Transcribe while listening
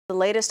The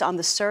latest on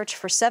the search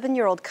for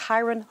 7-year-old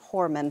Kyron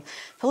Horman.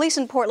 Police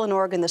in Portland,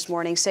 Oregon this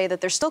morning say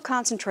that they're still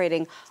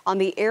concentrating on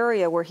the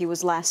area where he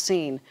was last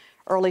seen.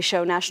 Early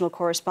Show national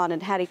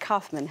correspondent Hattie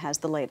Kaufman has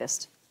the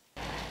latest.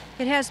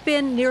 It has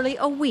been nearly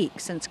a week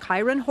since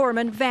Kyron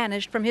Horman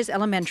vanished from his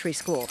elementary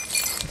school.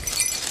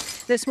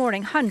 This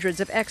morning,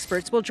 hundreds of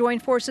experts will join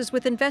forces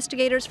with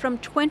investigators from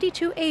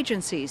 22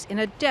 agencies in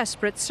a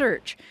desperate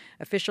search.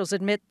 Officials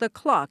admit the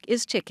clock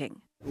is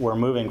ticking. We're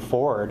moving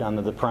forward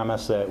under the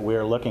premise that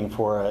we're looking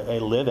for a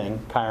living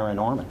Kyron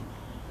Horman.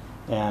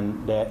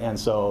 And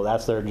so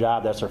that's their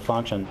job, that's their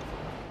function.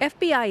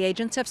 FBI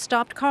agents have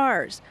stopped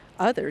cars.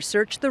 Others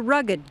search the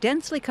rugged,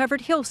 densely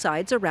covered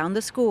hillsides around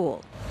the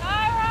school.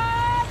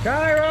 Kyron!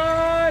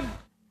 Kyron!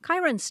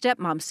 Kyron's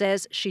stepmom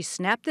says she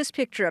snapped this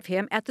picture of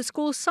him at the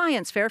school's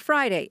science fair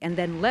Friday and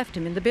then left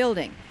him in the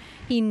building.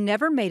 He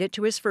never made it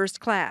to his first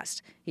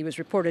class. He was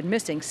reported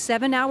missing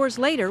 7 hours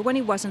later when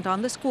he wasn't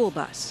on the school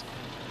bus.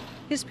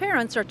 His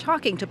parents are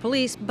talking to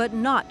police, but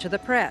not to the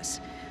press.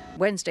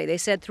 Wednesday, they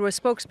said through a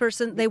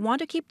spokesperson they want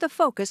to keep the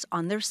focus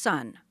on their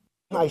son.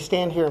 I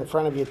stand here in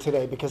front of you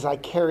today because I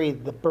carry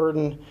the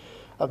burden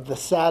of the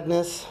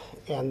sadness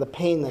and the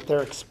pain that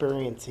they're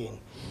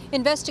experiencing.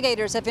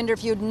 Investigators have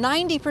interviewed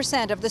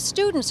 90% of the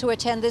students who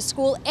attend this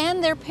school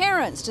and their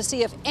parents to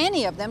see if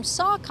any of them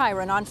saw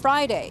Kyron on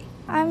Friday.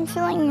 I'm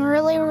feeling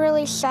really,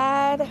 really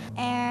sad,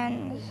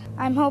 and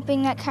I'm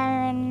hoping that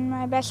Kyron,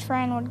 my best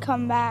friend, would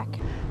come back.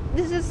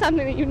 This is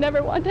something that you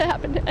never want to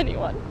happen to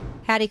anyone.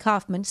 Hattie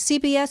Kaufman,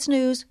 CBS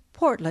News,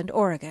 Portland,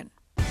 Oregon.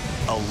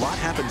 A lot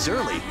happens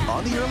early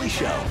on The Early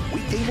Show,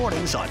 weekday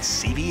mornings on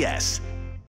CBS.